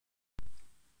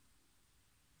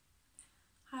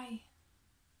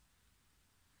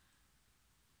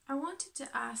wanted to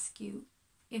ask you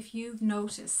if you've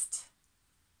noticed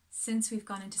since we've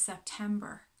gone into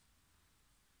September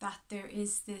that there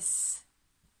is this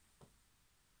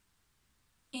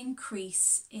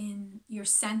increase in your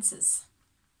senses.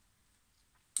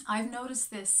 I've noticed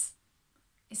this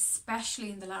especially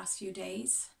in the last few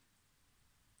days.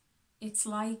 It's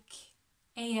like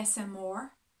ASMR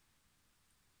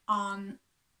on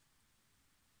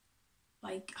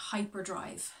like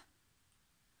hyperdrive,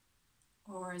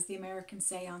 or as the Americans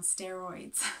say, on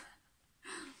steroids.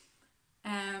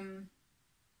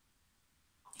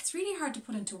 It's really hard to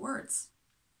put into words,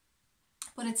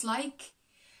 but it's like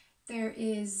there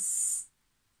is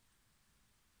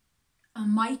a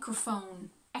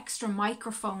microphone, extra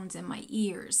microphones in my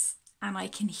ears, and I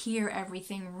can hear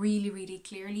everything really, really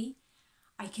clearly.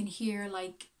 I can hear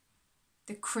like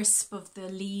the crisp of the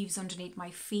leaves underneath my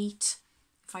feet.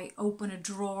 If I open a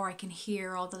drawer, I can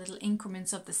hear all the little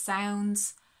increments of the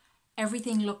sounds.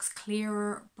 Everything looks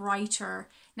clearer, brighter.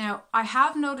 Now, I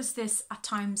have noticed this at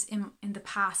times in the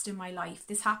past in my life.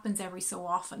 This happens every so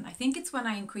often. I think it's when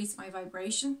I increase my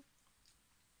vibration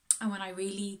and when I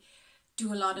really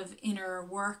do a lot of inner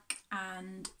work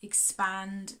and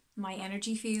expand my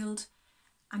energy field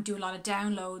and do a lot of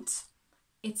downloads.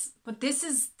 But this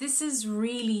is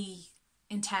really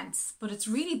intense, but it's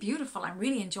really beautiful. I'm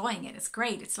really enjoying it. It's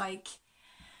great. It's like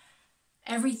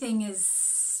everything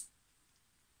is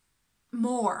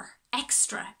more,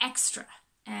 extra.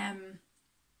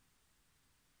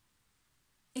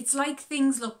 It's like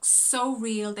things look so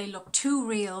real, they look too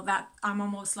real that I'm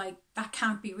almost like, that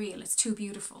can't be real. It's too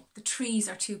beautiful. The trees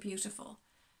are too beautiful.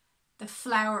 The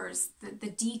flowers, the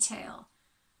detail.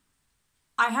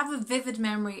 I have a vivid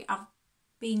memory of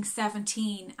being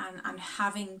 17 and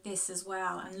having this as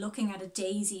well, and looking at a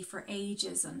daisy for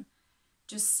ages and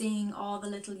just seeing all the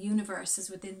little universes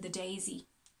within the daisy.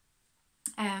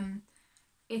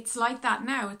 It's like that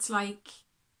now. It's like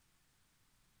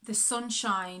the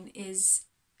sunshine is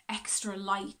extra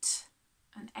light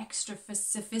and extra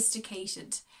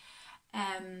sophisticated.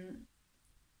 The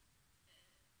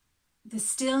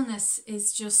stillness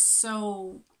is just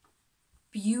so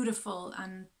beautiful,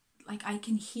 and like I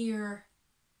can hear,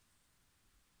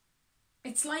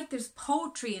 it's like there's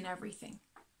poetry in everything.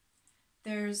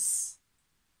 There's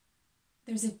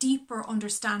a deeper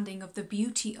understanding of the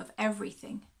beauty of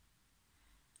everything.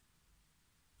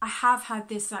 I have had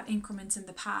this at increments in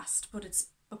the past, but it's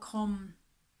become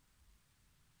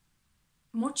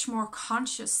much more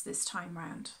conscious this time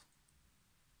round.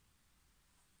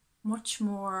 I'm much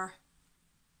more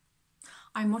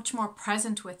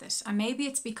present with it. And maybe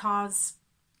it's because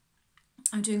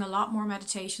I'm doing a lot more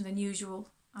meditation than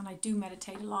usual, and I do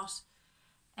meditate a lot.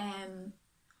 I'm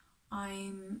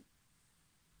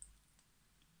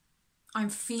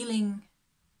feeling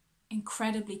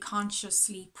incredibly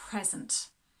consciously present.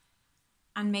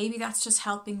 And maybe that's just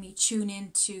helping me tune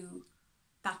into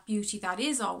that beauty that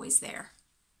is always there.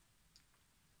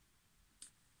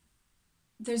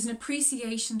 There's an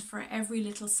appreciation for every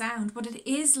little sound, but it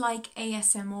is like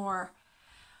ASMR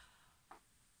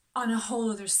on a whole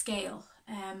other scale.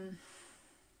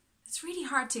 It's really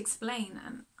hard to explain,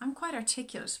 and I'm quite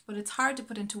articulate, but it's hard to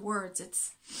put into words.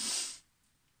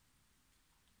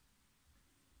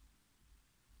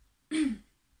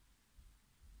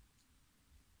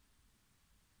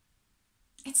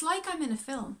 It's like I'm in a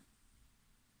film.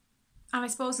 And I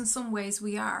suppose in some ways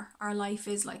we are. Our life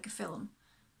is like a film.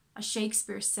 As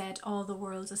Shakespeare said, all the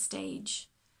world's a stage.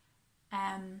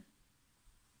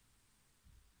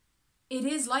 It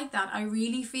is like that. I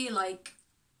really feel like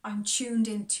I'm tuned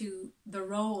into the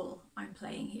role I'm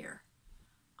playing here.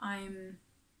 I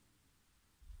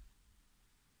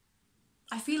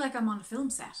feel like I'm on a film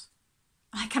set.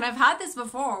 And I've had this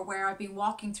before where I've been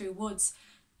walking through woods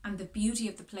and the beauty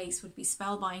of the place would be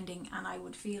spellbinding, and I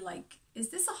would feel like, is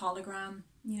this a hologram?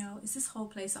 You know, is this whole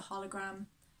place a hologram?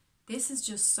 This is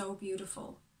just so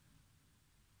beautiful.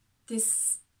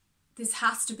 This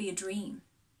has to be a dream.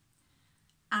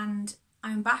 And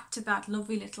I'm back to that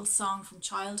lovely little song from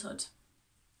childhood.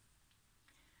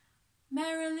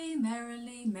 Merrily,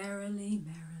 merrily, merrily,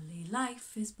 merrily,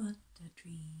 life is but a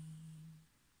dream.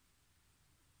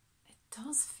 It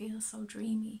does feel so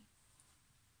dreamy.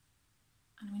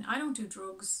 I mean, I don't do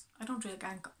drugs. I don't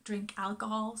drink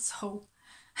alcohol, so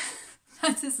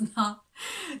this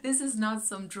is not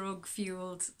some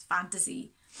drug-fueled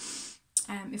fantasy.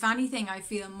 If anything, I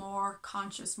feel more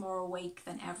conscious, more awake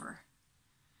than ever.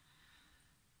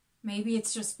 Maybe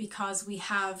it's just because we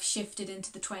have shifted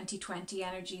into the 2020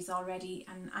 energies already,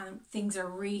 and things are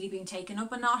really being taken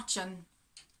up a notch, and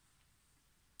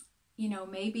you know,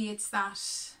 maybe it's that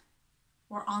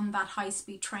we're on that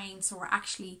high-speed train, so we're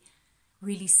actually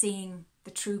really seeing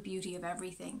the true beauty of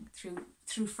everything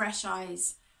through fresh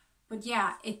eyes. But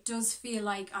yeah, it does feel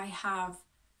like I have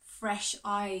fresh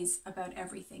eyes about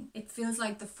everything. It feels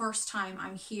like the first time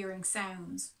I'm hearing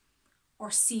sounds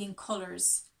or seeing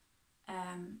colours.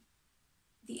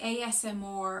 The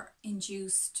ASMR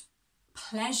induced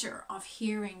pleasure of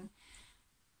hearing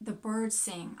the birds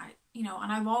sing,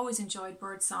 and I've always enjoyed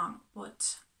birdsong,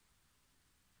 but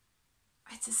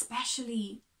it's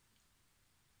especially,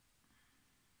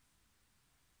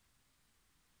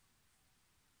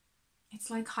 it's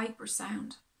like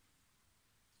hypersound.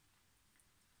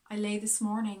 I lay this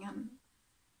morning and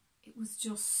it was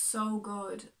just so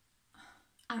good.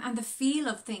 And the feel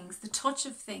of things, the touch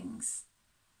of things,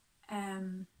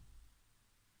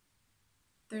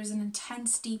 there's an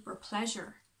intense, deeper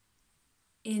pleasure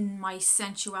in my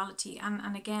sensuality.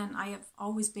 And again, I have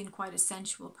always been quite a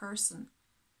sensual person.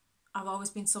 I've always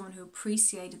been someone who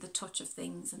appreciated the touch of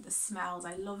things and the smells.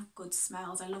 I love good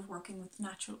smells. I love working with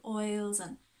natural oils,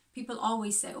 and people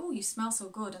always say, oh, you smell so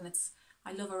good. And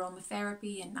I love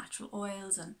aromatherapy and natural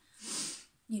oils and,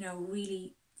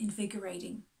 really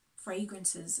invigorating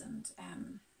fragrances. And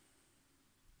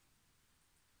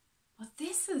but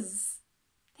this is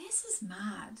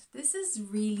mad. This is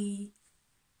really,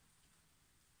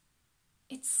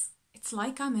 it's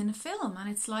like I'm in a film,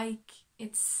 and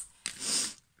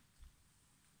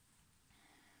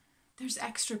there's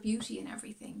extra beauty in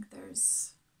everything.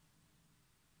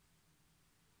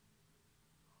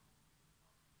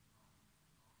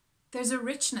 There's a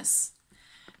richness.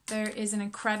 There is an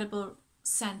incredible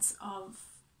sense of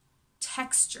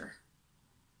texture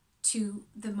to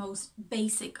the most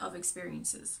basic of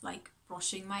experiences, like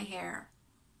brushing my hair,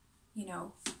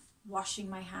 washing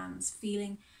my hands,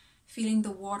 feeling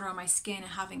the water on my skin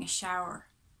and having a shower.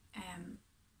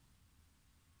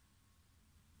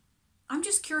 I'm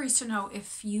just curious to know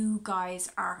if you guys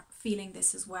are feeling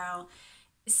this as well,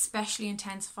 especially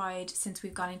intensified since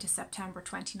we've gone into September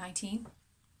 2019.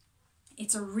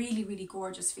 It's a really, really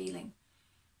gorgeous feeling.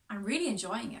 I'm really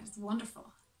enjoying it. It's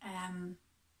wonderful.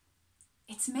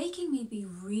 It's making me be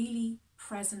really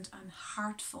present and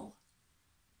heartful.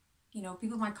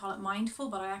 People might call it mindful,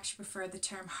 but I actually prefer the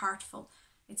term heartful.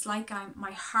 It's like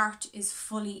my heart is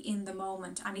fully in the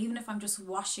moment. And even if I'm just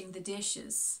washing the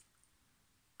dishes,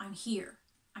 I'm here,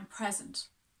 I'm present,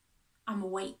 I'm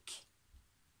awake.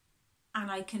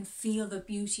 And I can feel the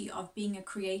beauty of being a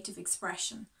creative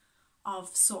expression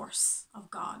of Source, of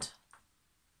God.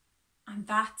 And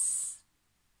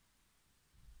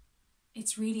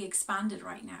it's really expanded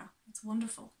right now. It's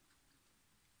wonderful.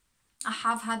 I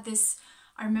have had this,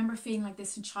 I remember feeling like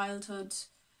this in childhood,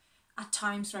 at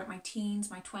times throughout my teens,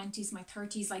 my 20s, my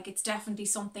 30s. Like, it's definitely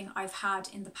something I've had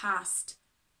in the past.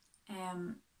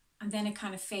 And then it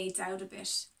kind of fades out a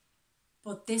bit.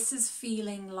 But this is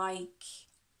feeling more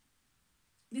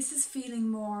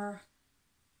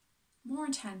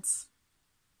intense.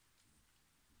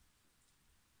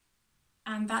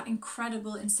 And that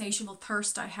incredible insatiable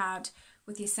thirst I had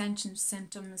with the Ascension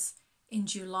symptoms in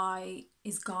July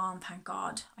is gone, thank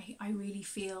God. I really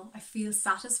feel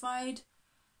satisfied.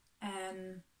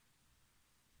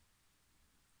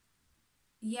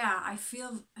 I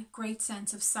feel a great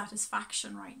sense of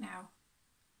satisfaction right now.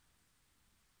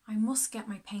 I must get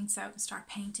my paints out and start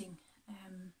painting.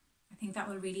 I think that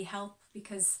will really help,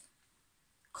 because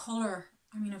colour,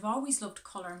 I've always loved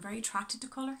colour. I'm very attracted to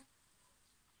colour.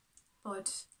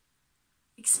 But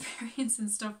experiencing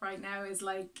stuff right now is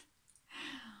like,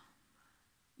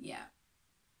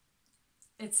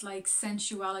 it's like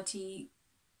sensuality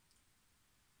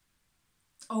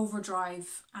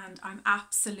overdrive, and I'm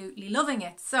absolutely loving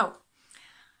it. So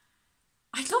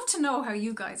I'd love to know how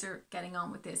you guys are getting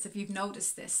on with this, if you've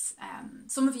noticed this.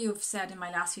 Some of you have said in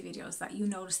my last few videos that you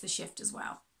noticed the shift as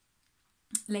well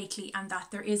lately, and that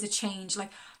there is a change.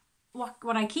 Like,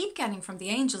 what I keep getting from the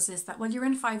angels is that, well, you're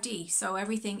in 5D, so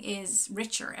everything is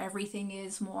richer, everything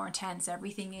is more intense,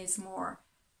 everything is more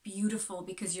beautiful,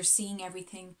 because you're seeing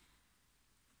everything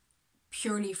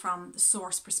purely from the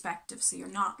source perspective. So you're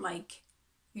not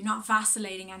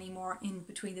vacillating anymore in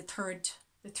between the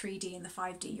 3D and the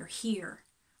 5D. You're here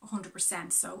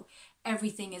 100%. So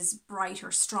everything is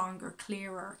brighter, stronger,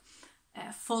 clearer,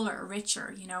 fuller,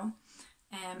 richer,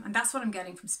 and that's what I'm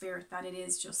getting from Spirit, that it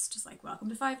is just like, welcome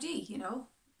to 5D,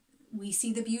 we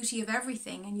see the beauty of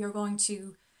everything, and you're going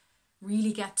to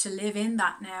really get to live in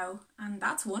that now, and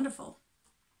that's wonderful.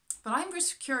 But I'm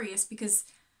just curious, because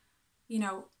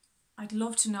I'd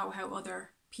love to know how other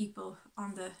people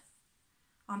on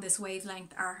this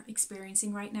wavelength are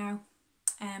experiencing right now.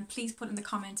 Please put in the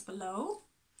comments below.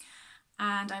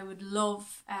 And I would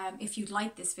love if you'd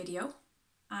like this video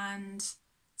and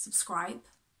subscribe,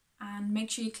 and make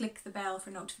sure you click the bell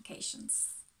for notifications.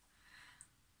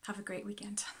 Have a great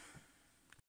weekend.